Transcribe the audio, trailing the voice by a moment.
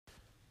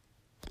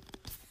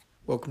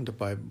Welcome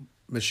to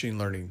Machine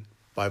Learning,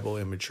 Bible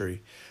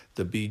Imagery,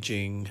 the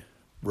Beijing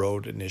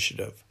Road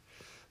Initiative,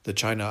 the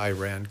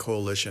China-Iran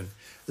Coalition,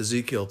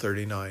 Ezekiel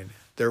 39.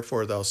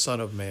 Therefore, thou son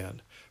of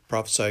man,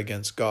 prophesy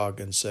against Gog,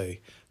 and say,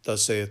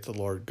 Thus saith the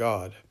Lord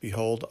God,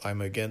 Behold, I am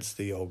against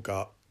thee, O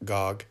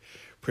Gog,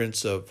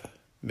 prince of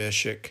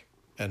Meshech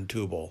and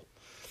Tubal.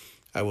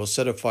 I will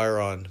set a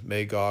fire on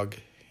Magog,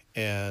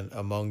 and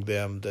among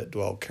them that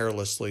dwell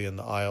carelessly in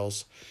the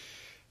isles,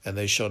 and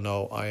they shall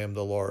know I am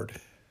the Lord.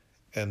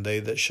 And they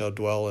that shall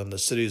dwell in the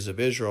cities of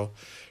Israel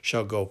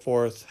shall go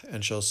forth,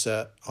 and shall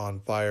set on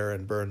fire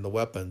and burn the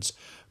weapons,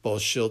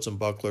 both shields and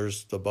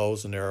bucklers, the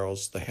bows and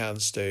arrows, the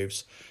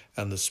handstaves,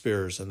 and the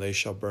spears, and they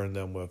shall burn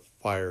them with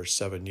fire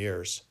 7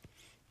 years.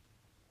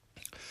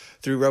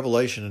 Through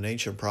Revelation, an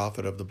ancient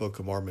prophet of the Book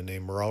of Mormon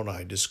named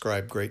Moroni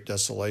described great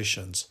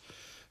desolations,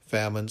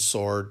 famine,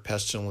 sword,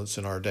 pestilence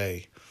in our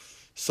day.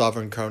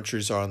 Sovereign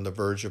countries are on the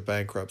verge of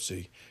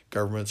bankruptcy.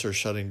 Governments are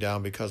shutting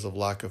down because of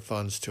lack of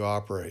funds to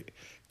operate.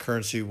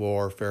 Currency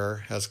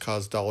warfare has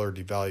caused dollar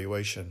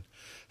devaluation.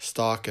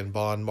 Stock and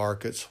bond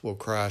markets will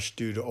crash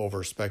due to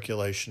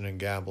over-speculation and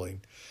gambling.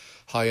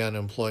 High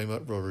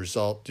unemployment will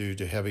result due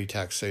to heavy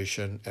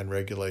taxation and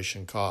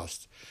regulation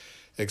costs.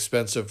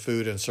 Expensive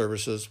food and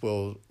services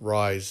will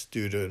rise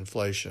due to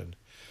inflation.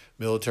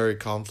 Military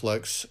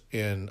conflicts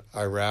in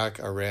Iraq,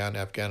 Iran,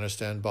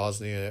 Afghanistan,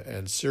 Bosnia,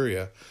 and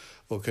Syria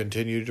will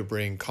continue to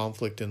bring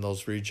conflict in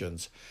those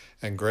regions,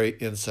 and great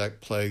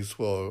insect plagues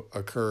will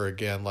occur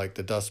again like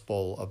the Dust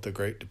Bowl of the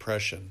Great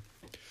Depression.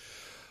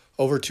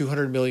 Over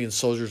 200 million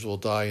soldiers will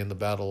die in the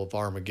Battle of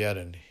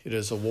Armageddon. It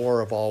is a war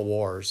of all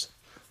wars.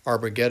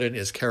 Armageddon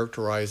is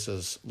characterized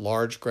as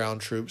large ground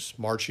troops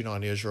marching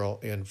on Israel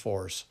in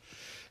force.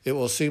 It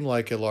will seem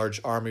like a large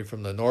army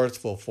from the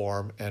north will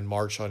form and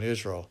march on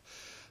Israel.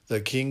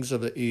 The kings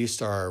of the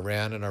east are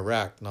Iran and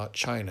Iraq, not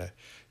China.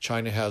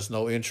 China has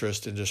no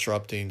interest in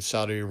disrupting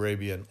Saudi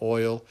Arabian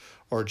oil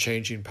or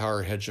changing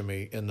power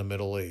hegemony in the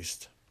Middle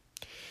East.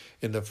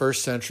 In the 1st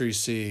century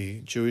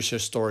CE, Jewish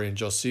historian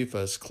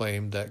Josephus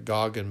claimed that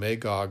Gog and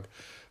Magog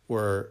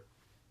were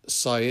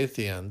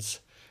Scythians,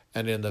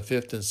 and in the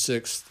 5th and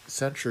 6th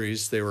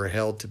centuries they were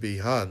held to be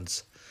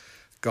Huns.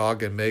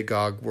 Gog and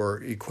Magog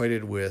were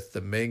equated with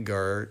the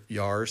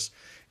Magyars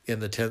in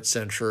the 10th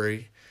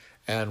century,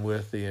 and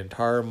with the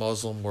entire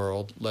Muslim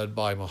world led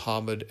by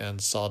Muhammad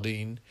and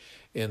Saladin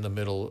in the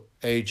Middle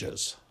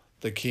Ages.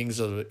 The kings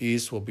of the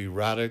East will be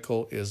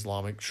radical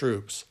Islamic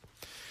troops.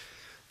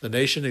 The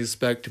nation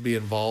expected to be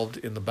involved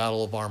in the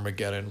Battle of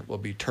Armageddon will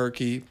be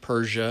Turkey,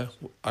 Persia,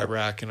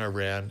 Iraq and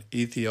Iran,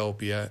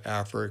 Ethiopia,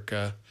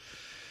 Africa,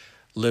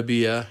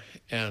 Libya,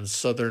 and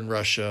southern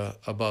Russia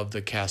above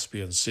the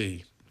Caspian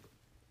Sea.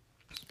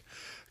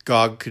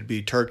 Gog could be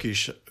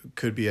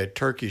a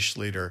Turkish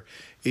leader.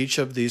 Each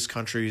of these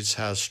countries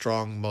has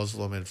strong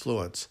Muslim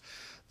influence.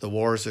 The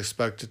war is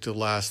expected to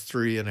last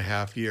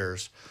 3.5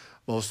 years.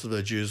 Most of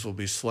the Jews will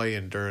be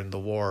slain during the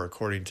war,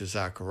 according to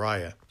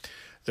Zechariah.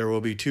 There will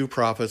be 2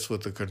 prophets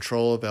with the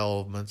control of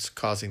elements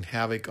causing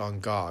havoc on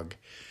Gog.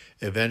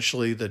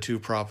 Eventually, the 2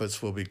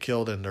 prophets will be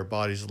killed and their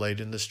bodies laid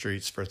in the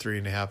streets for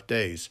 3.5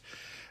 days,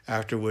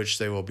 after which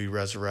they will be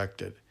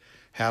resurrected.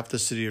 Half the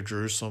city of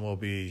Jerusalem will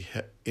be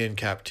in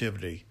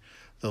captivity.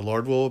 The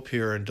Lord will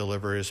appear and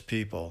deliver his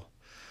people.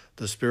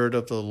 The Spirit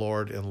of the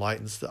Lord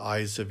enlightens the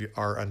eyes of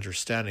our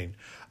understanding.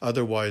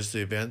 Otherwise, the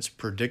events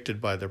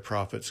predicted by the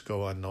prophets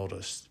go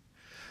unnoticed.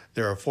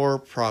 There are 4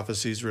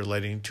 prophecies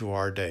relating to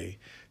our day: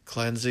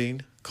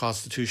 cleansing,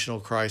 constitutional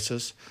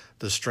crisis,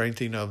 the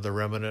strengthening of the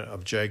remnant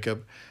of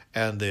Jacob,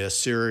 and the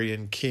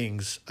Assyrian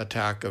king's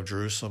attack of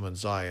Jerusalem and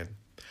Zion.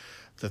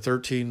 The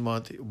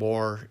 13-month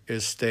war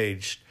is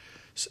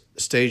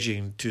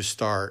staging to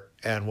start,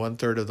 and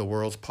 1/3 of the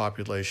world's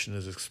population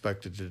is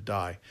expected to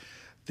die.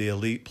 The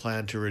elite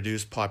plan to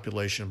reduce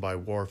population by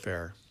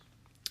warfare.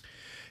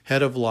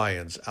 Head of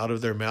lions, out of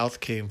their mouth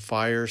came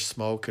fire,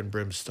 smoke, and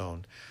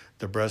brimstone.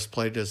 The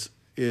breastplate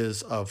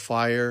is of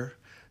fire,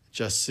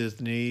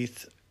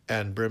 jacinth,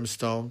 and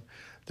brimstone.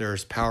 There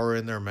is power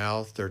in their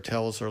mouth. Their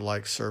tails are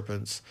like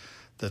serpents.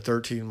 The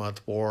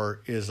 13-month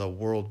war is a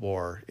world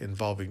war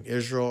involving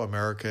Israel,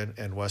 America,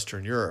 and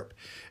Western Europe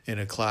in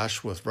a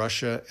clash with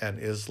Russia and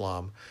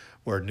Islam,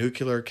 where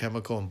nuclear,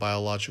 chemical, and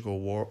biological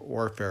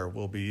warfare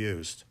will be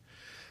used.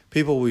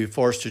 People will be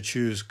forced to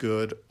choose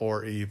good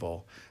or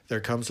evil.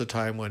 There comes a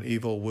time when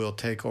evil will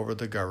take over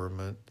the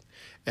government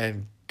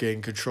and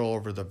gain control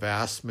over the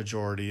vast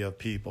majority of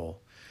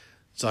people.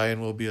 Zion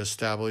will be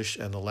established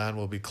and the land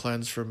will be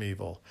cleansed from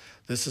evil.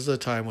 This is a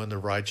time when the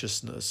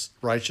righteous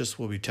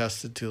will be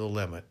tested to the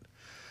limit.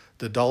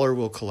 The dollar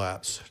will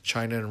collapse.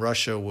 China and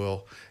Russia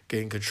will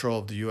gain control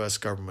of the U.S.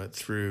 government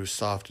through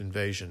soft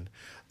invasion.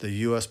 The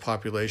U.S.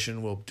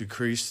 population will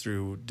decrease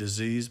through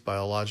disease,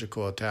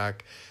 biological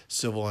attack,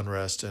 civil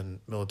unrest, and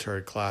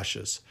military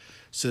clashes.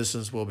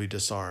 Citizens will be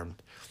disarmed.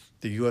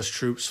 The U.S.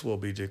 troops will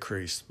be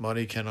decreased.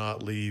 Money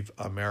cannot leave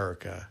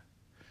America.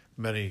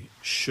 Many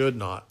should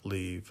not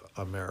leave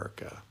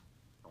America.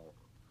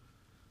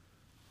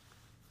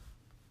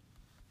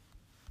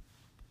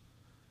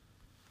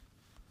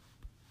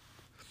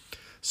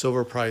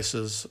 Silver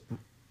prices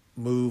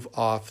move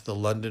off the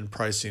London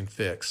pricing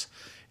fix.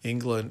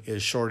 England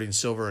is shorting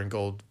silver and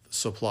gold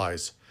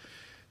supplies.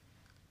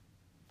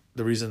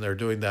 The reason they're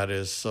doing that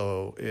is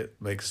so it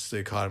makes the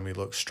economy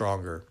look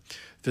stronger.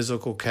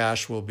 Physical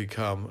cash will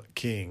become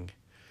king.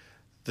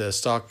 The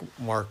stock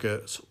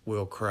markets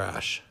will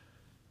crash.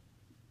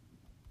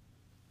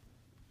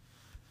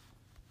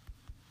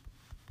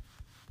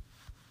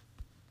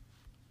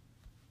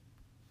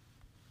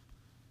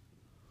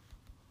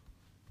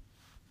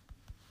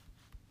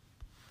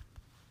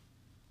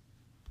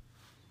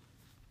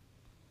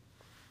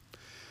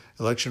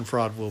 Election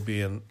fraud will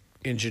be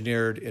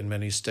engineered in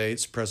many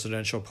states.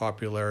 Presidential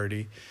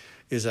popularity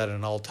is at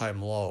an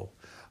all-time low.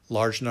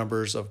 Large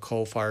numbers of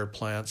coal-fired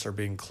plants are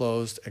being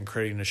closed and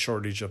creating a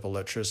shortage of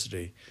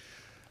electricity.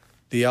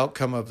 The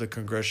outcome of the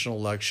congressional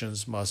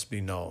elections must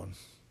be known.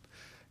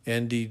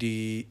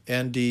 NDAA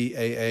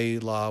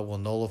law will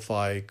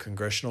nullify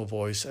congressional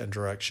voice and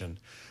direction.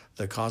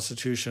 The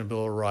Constitution and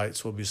Bill of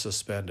Rights will be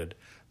suspended.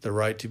 The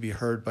right to be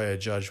heard by a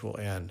judge will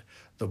end.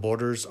 The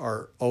borders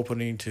are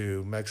opening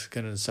to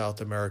Mexican and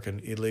South American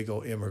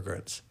illegal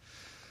immigrants.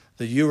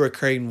 The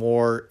Ukraine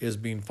war is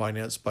being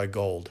financed by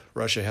gold.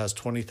 Russia has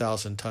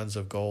 20,000 tons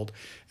of gold,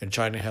 and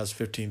China has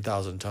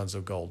 15,000 tons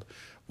of gold.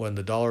 When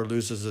the dollar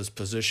loses its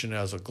position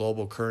as a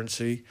global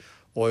currency,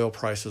 oil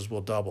prices will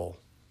double.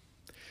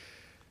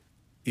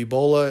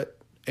 Ebola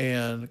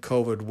and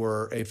COVID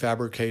were a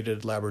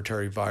fabricated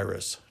laboratory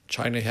virus.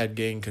 China had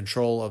gained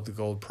control of the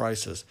gold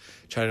prices.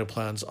 China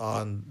plans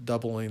on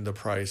doubling the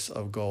price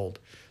of gold.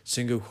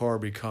 Singapore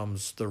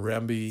becomes the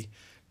renminbi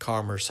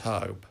commerce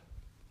hub.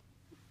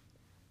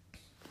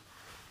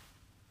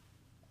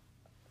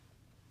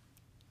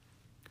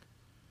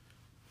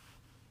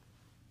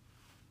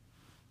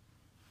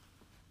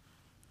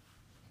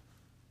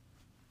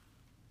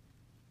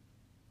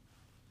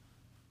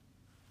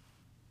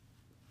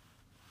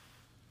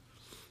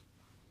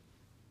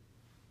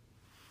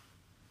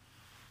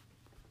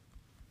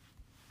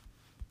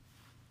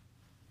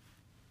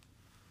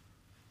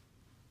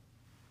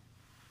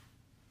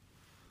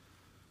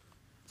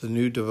 The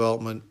new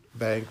development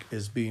bank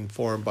is being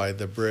formed by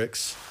the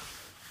BRICS,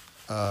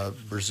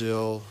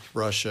 Brazil,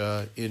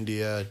 Russia,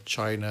 India,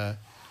 China,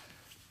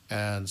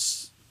 and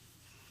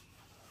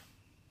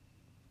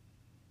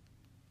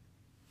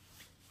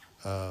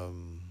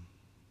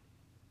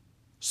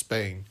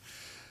Spain.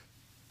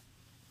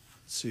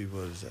 Let's see,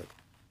 what is that?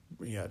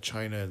 Yeah,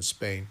 China and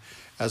Spain,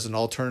 as an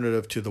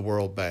alternative to the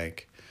World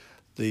Bank.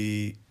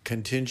 The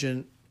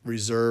contingent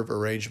reserve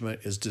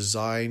arrangement is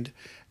designed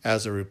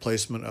as a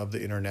replacement of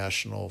the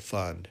International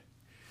Fund.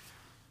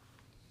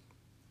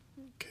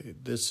 Okay,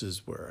 this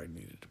is where I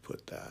needed to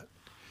put that.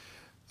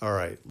 All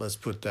right, let's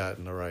put that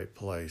in the right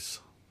place.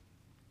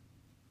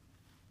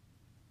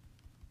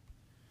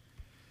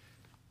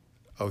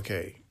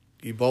 Okay,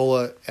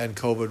 Ebola and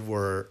COVID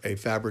were a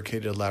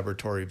fabricated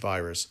laboratory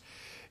virus.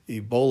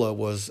 Ebola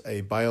was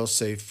a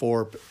biosafe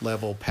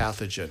 4-level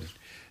pathogen.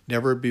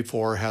 Never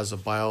before has a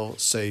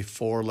biosafe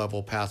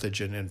 4-level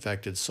pathogen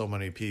infected so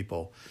many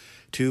people.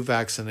 2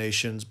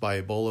 vaccinations by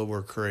Ebola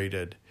were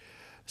created,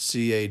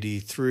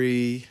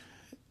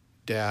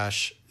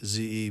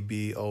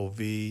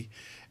 CAD3-ZEBOV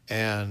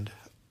and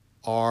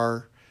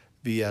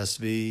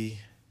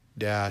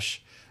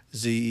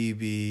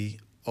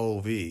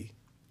RVSV-ZEBOV.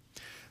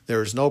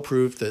 There is no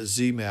proof that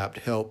ZMapp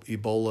helped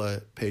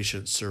Ebola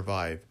patients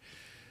survive.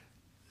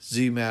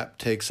 ZMapp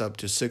takes up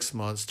to 6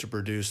 months to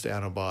produce the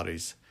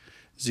antibodies.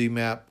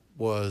 ZMapp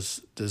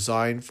was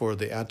designed for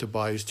the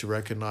antibodies to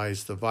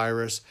recognize the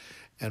virus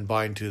and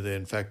bind to the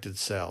infected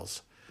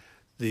cells.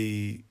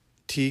 The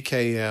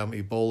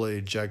TKM Ebola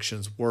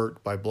injections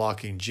worked by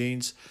blocking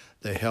genes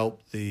that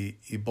help the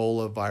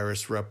Ebola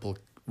virus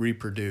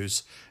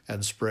reproduce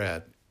and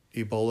spread.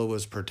 Ebola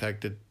was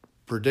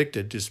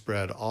predicted to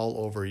spread all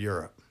over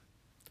Europe.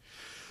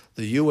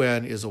 The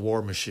UN is a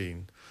war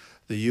machine.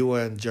 The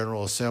UN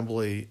General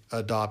Assembly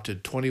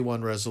adopted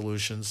 21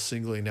 resolutions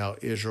singling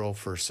out Israel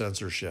for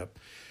censorship.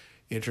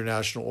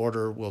 International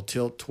order will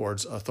tilt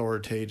towards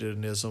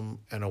authoritarianism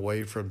and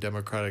away from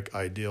democratic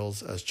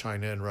ideals as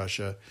China and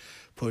Russia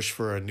push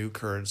for a new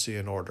currency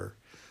and order.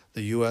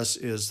 The U.S.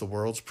 is the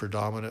world's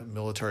predominant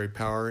military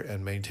power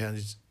and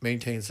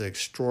maintains an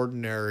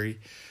extraordinary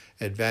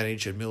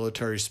advantage in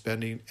military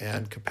spending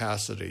and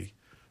capacity.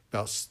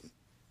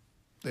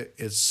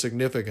 It's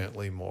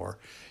significantly more.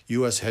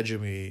 U.S.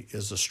 hegemony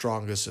is the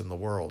strongest in the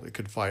world. It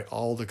could fight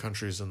all the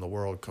countries in the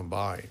world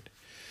combined.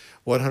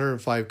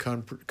 105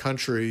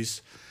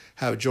 countries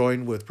have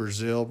joined with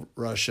Brazil,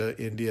 Russia,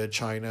 India,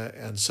 China,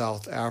 and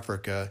South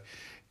Africa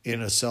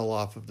in a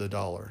sell-off of the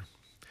dollar.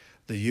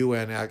 The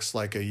UN acts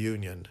like a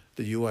union.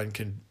 The UN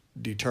can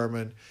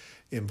determine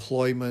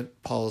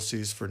employment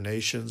policies for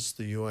nations.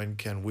 The UN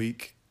can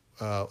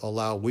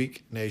allow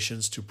weak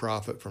nations to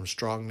profit from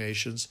strong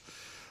nations.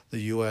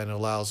 The UN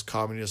allows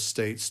communist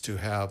states to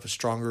have a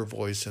stronger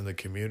voice in the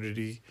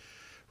community.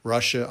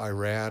 Russia,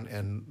 Iran,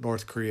 and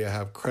North Korea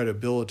have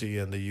credibility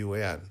in the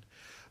UN.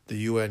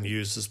 The UN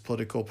uses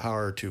political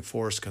power to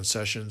force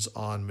concessions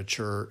on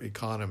mature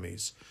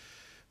economies.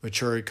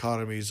 Mature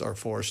economies are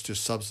forced to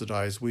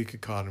subsidize weak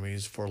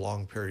economies for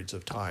long periods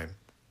of time.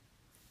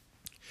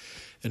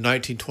 In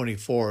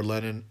 1924,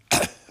 Lenin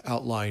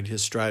outlined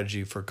his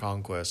strategy for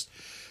conquest.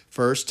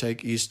 First,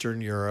 take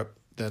Eastern Europe,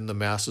 then the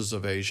masses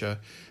of Asia,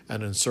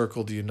 and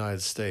encircle the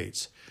United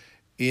States.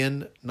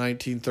 In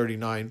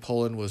 1939,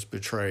 Poland was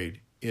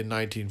betrayed. In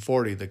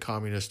 1940, the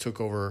communists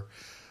took over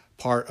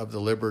part of the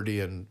liberty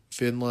in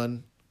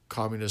Finland.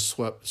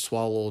 Communism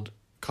swallowed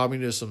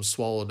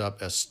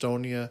up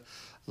Estonia,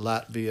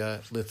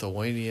 Latvia,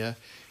 Lithuania.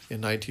 In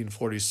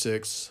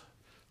 1946,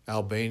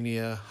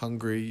 Albania,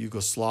 Hungary,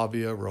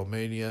 Yugoslavia,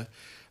 Romania,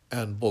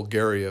 and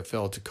Bulgaria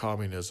fell to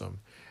communism.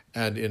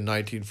 And in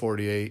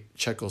 1948,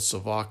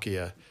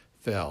 Czechoslovakia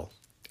fell.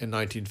 In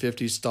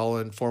 1950,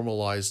 Stalin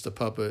formalized the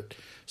puppet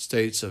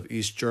states of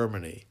East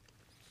Germany.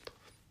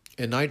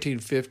 In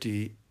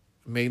 1950,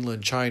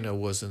 mainland China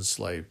was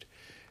enslaved.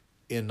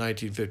 In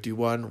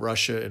 1951,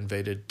 Russia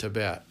invaded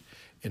Tibet.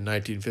 In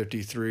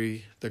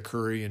 1953, the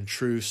Korean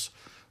truce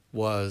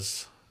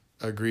was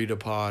agreed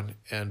upon,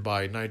 and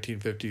by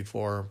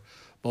 1954,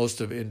 most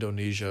of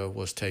Indonesia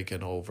was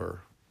taken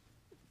over.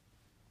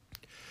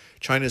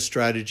 China's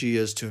strategy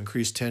is to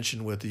increase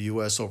tension with the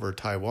U.S. over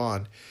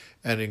Taiwan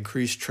and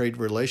increase trade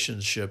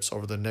relationships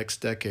over the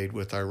next decade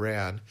with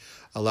Iran,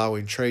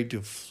 allowing trade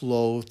to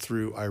flow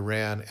through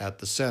Iran at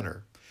the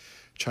center.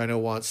 China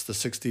wants the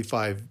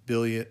 65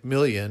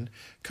 million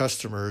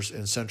customers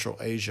in Central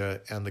Asia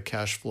and the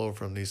cash flow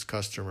from these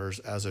customers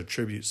as a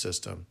tribute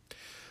system.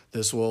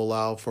 This will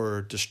allow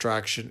for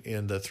distraction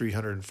in the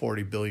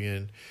 340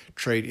 billion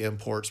trade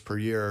imports per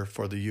year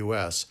for the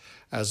U.S.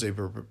 as they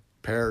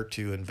prepare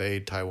to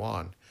invade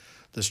Taiwan.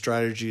 The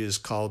strategy is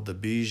called the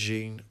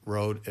Beijing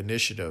Road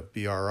Initiative,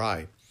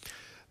 BRI.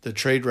 The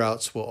trade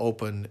routes will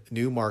open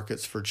new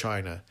markets for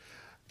China.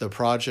 The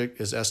project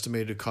is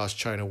estimated to cost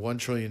China $1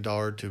 trillion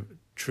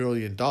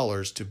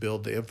to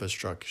build the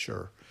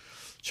infrastructure.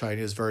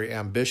 China is very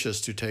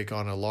ambitious to take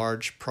on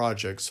large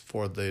projects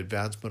for the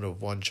advancement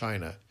of one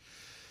China.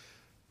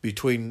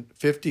 Between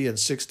 50 and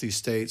 60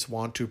 states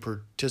want to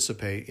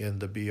participate in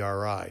the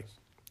BRI.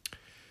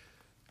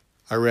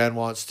 Iran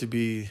wants to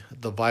be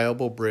the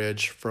viable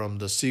bridge from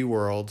the sea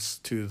worlds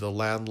to the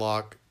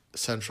landlocked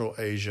Central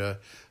Asia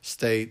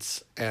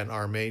states and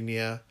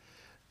Armenia,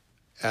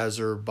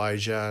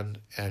 Azerbaijan,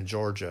 and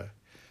Georgia.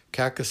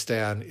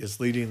 Kazakhstan is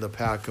leading the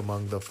pack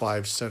among the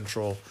 5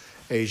 Central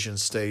Asian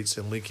states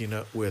and linking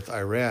up with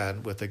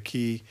Iran with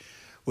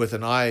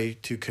an eye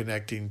to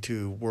connecting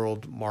to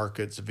world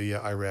markets via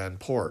Iran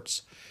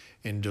ports.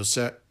 In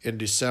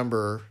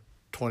December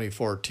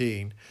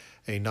 2014,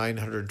 a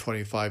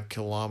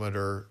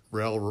 925-kilometer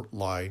rail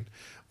line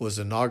was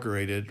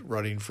inaugurated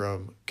running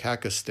from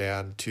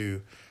Kazakhstan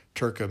to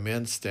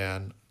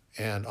Turkmenistan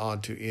and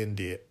on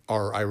to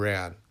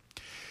Iran.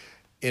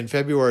 In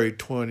February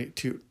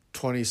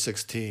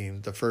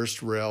 2016, the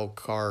first rail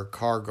car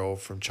cargo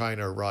from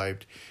China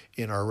arrived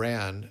in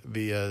Iran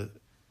via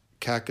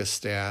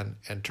Kazakhstan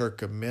and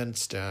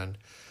Turkmenistan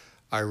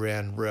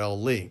Iran rail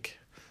link.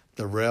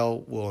 The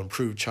rail will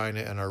improve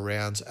China and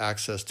Iran's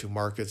access to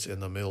markets in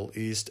the Middle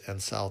East and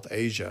South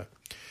Asia.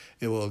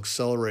 It will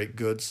accelerate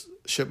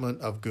shipment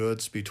of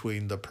goods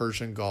between the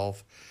Persian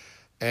Gulf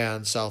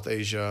and South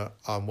Asia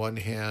on one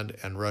hand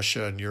and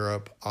Russia and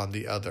Europe on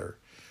the other.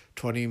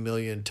 20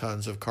 million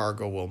tons of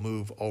cargo will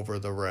move over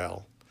the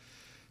rail.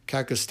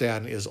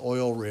 Kazakhstan is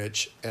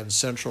oil-rich and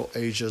Central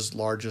Asia's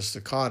largest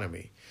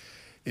economy.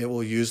 It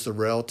will use the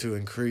rail to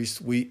increase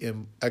wheat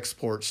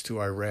exports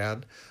to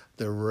Iran.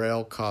 The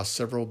rail cost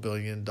several $1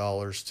 billion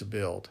to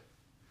build.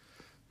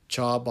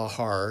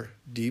 Chabahar,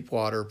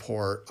 deep-water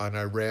port on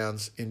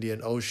Iran's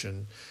Indian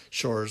Ocean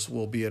shores,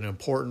 will be an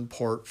important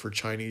port for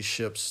Chinese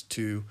ships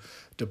to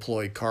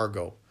deploy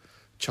cargo.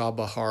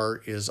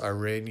 Chabahar is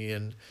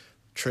Iranian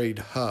trade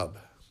hub.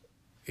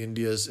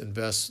 India's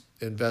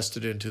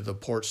invested into the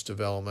port's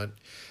development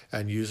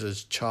and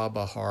uses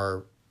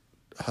Chabahar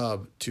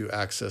hub to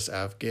access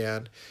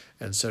Afghan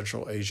and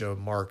Central Asia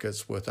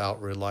markets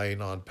without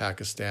relying on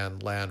Pakistan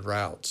land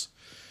routes.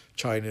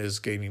 China is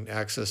gaining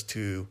access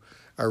to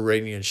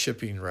Iranian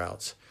shipping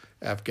routes.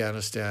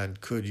 Afghanistan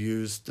could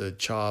use the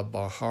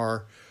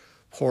Chabahar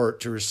port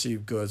to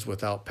receive goods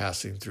without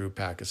passing through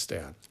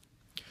Pakistan.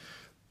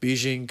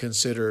 Beijing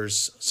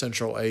considers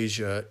Central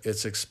Asia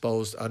its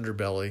exposed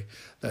underbelly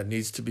that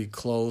needs to be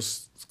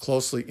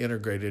closely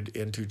integrated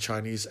into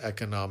Chinese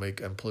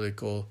economic and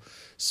political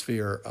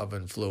sphere of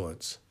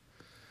influence.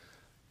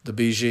 The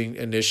Beijing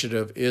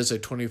Initiative is a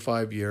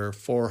 25-year,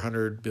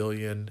 $400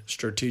 billion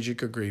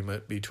strategic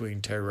agreement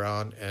between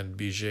Tehran and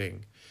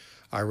Beijing.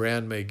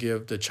 Iran may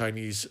give the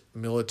Chinese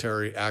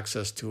military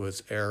access to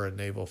its air and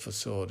naval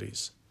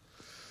facilities.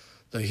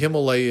 The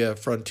Himalaya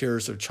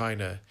frontiers of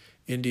China,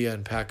 India,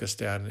 and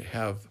Pakistan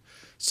have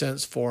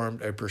since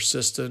formed a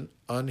persistent,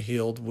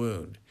 unhealed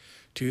wound.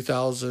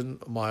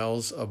 2,000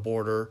 miles of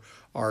border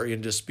are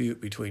in dispute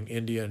between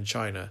India and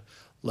China.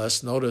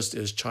 Less noticed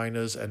is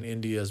China's and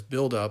India's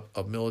buildup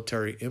of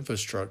military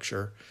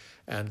infrastructure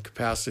and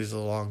capacities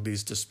along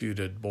these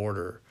disputed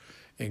border,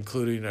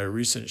 including a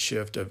recent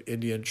shift of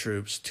Indian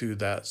troops to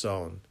that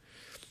zone.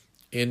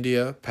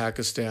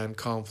 India-Pakistan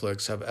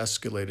conflicts have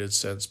escalated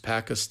since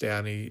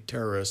Pakistani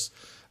terrorists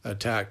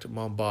attacked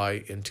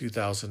Mumbai in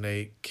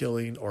 2008,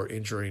 killing or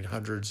injuring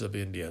hundreds of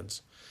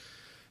Indians.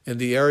 In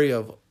the area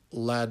of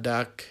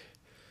Ladakh,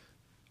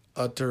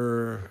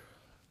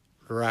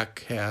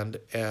 Uttarakhand,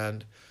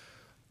 and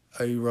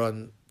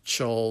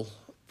Arunachal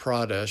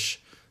Pradesh,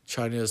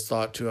 China is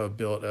thought to have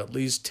built at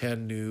least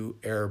 10 new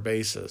air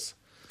bases.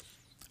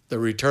 The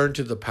return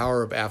to the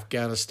power of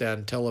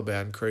Afghanistan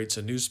Taliban creates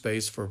a new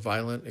space for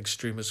violent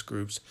extremist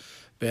groups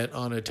bent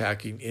on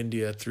attacking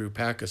India through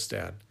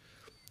Pakistan.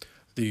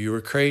 The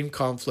Ukraine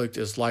conflict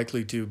is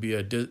likely to be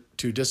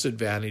to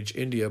disadvantage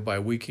India by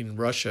weakening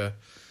Russia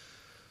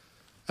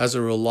as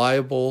a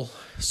reliable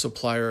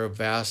supplier of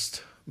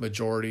vast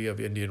majority of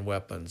Indian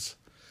weapons.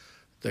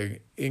 The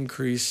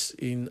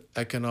increasing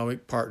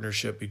economic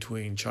partnership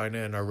between China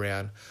and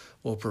Iran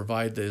will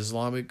provide the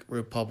Islamic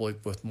Republic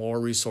with more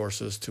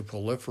resources to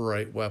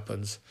proliferate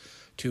weapons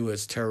to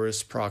its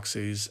terrorist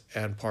proxies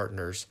and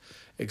partners,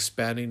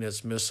 expanding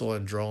its missile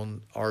and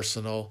drone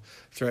arsenal,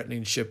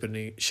 threatening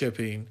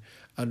shipping,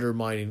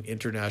 undermining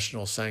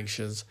international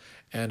sanctions,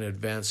 and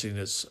advancing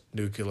its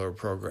nuclear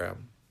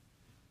program.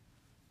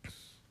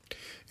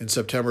 In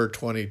September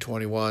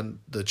 2021,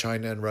 the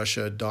China and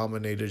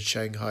Russia-dominated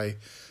Shanghai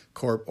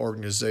Corp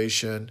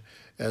Organization,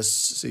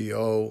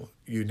 SCO,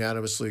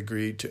 unanimously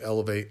agreed to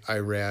elevate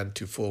Iran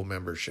to full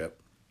membership.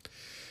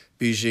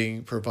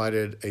 Beijing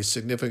provided a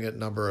significant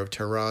number of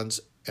Tehran's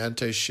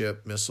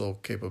anti-ship missile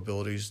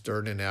capabilities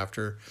during and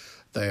after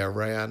the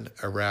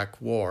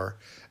Iran-Iraq War,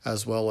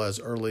 as well as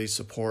early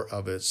support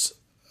of its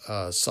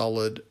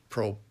solid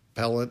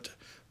propellant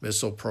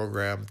missile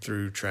program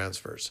through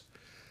transfers.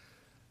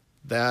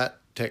 That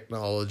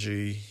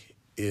technology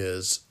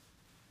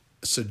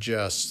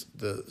suggests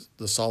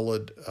the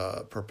solid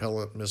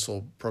propellant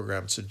missile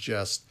program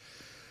suggests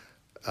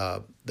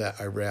that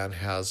Iran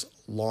has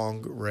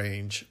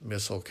long-range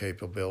missile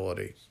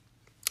capability.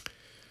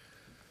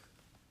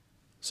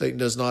 Satan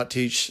does not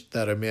teach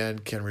that a man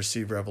can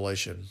receive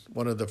revelation.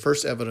 One of the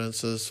first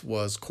evidences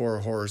was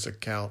Korihor's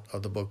account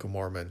of the Book of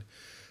Mormon.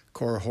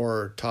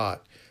 Korihor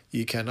taught,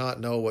 "You cannot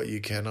know what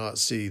you cannot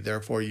see,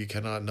 therefore you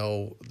cannot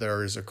know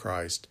there is a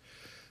Christ."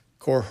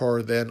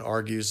 Korihor then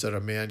argues that a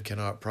man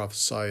cannot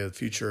prophesy of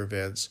future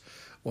events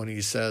when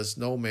he says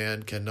no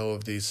man can know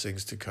of these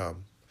things to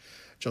come.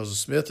 Joseph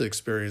Smith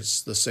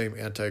experienced the same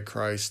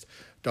Antichrist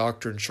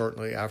doctrine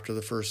shortly after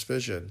the first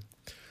vision.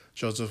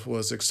 Joseph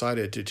was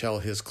excited to tell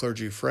his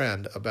clergy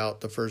friend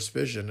about the first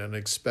vision and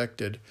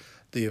expected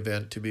the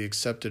event to be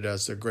accepted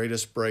as the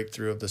greatest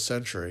breakthrough of the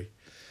century.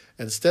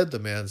 Instead, the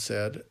man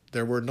said,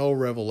 there were no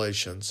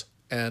revelations,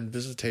 and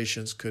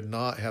visitations could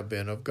not have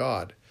been of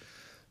God.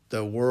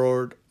 The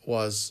word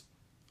was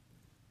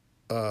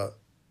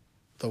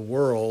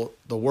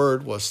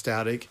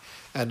static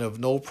and of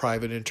no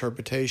private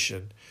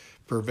interpretation,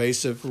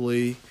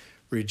 pervasively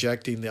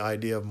rejecting the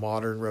idea of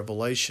modern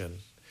revelation.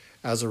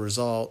 As a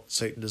result,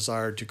 Satan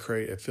desired to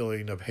create a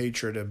feeling of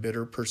hatred and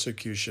bitter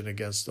persecution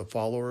against the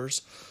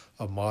followers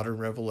of modern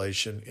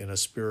revelation in a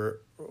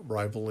spirit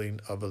rivaling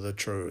of the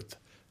truth.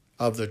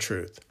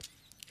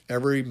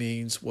 Every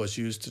means was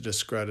used to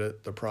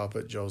discredit the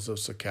prophet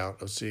Joseph's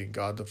account of seeing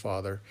God the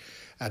Father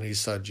and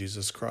his Son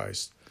Jesus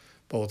Christ.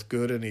 Both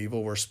good and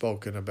evil were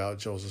spoken about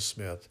Joseph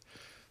Smith.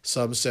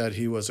 Some said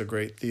he was a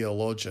great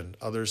theologian.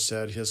 Others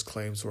said his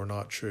claims were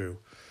not true.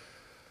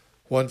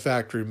 One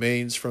fact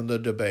remains from the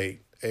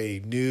debate.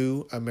 A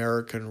new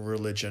American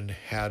religion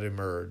had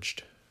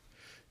emerged.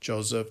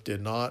 Joseph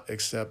did not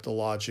accept the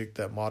logic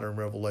that modern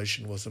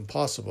revelation was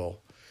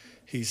impossible.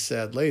 He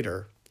said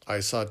later,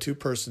 I saw two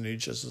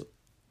personages,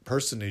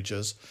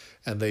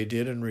 and they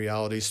did in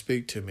reality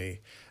speak to me.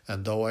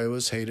 And though I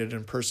was hated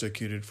and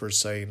persecuted for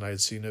saying I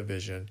had seen a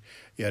vision,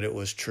 yet it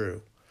was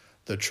true.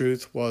 The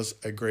truth was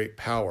a great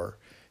power.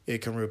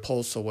 It can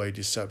repulse away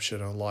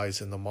deception and lies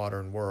in the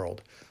modern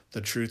world.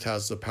 The truth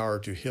has the power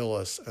to heal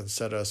us and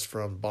set us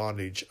from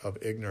bondage of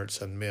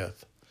ignorance and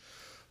myth.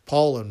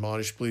 Paul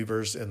admonished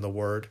believers in the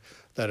Word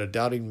that a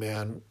doubting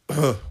man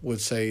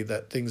would say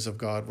that things of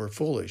God were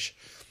foolish.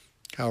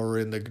 However,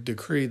 in the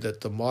decree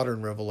that the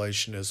modern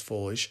revelation is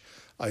foolish,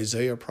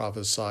 Isaiah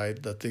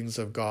prophesied the things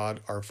of God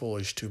are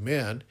foolish to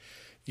men,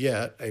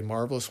 yet a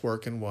marvelous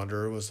work and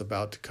wonder was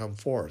about to come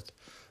forth.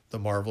 The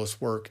marvelous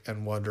work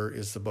and wonder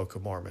is the Book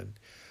of Mormon.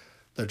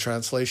 The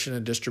translation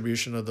and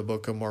distribution of the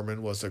Book of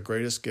Mormon was the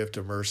greatest gift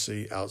of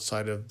mercy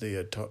outside of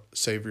the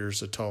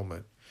Savior's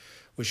atonement.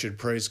 We should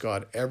praise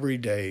God every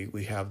day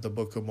we have the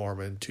Book of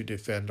Mormon to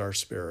defend our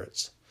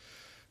spirits.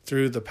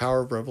 Through the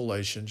power of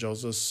revelation,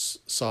 Joseph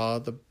saw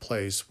the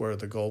place where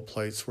the gold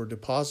plates were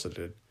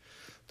deposited.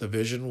 The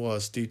vision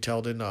was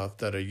detailed enough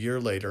that a year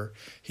later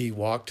he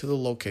walked to the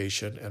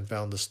location and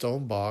found the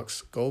stone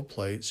box, gold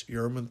plates,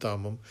 Urim and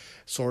Thummim,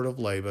 sword of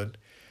Laban.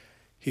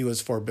 He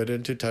was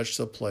forbidden to touch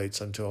the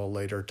plates until a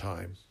later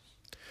time.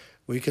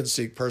 We can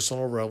seek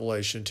personal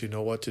revelation to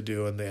know what to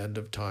do in the end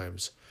of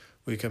times.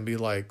 We can be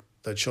like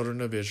the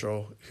children of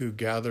Israel who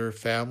gather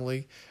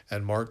family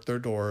and mark their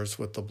doors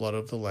with the blood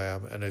of the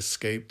Lamb and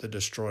escape the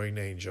destroying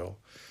angel.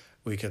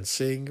 We can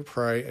sing,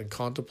 pray, and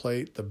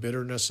contemplate the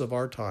bitterness of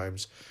our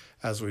times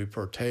as we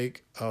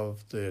partake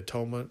of the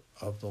atonement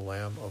of the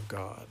Lamb of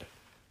God.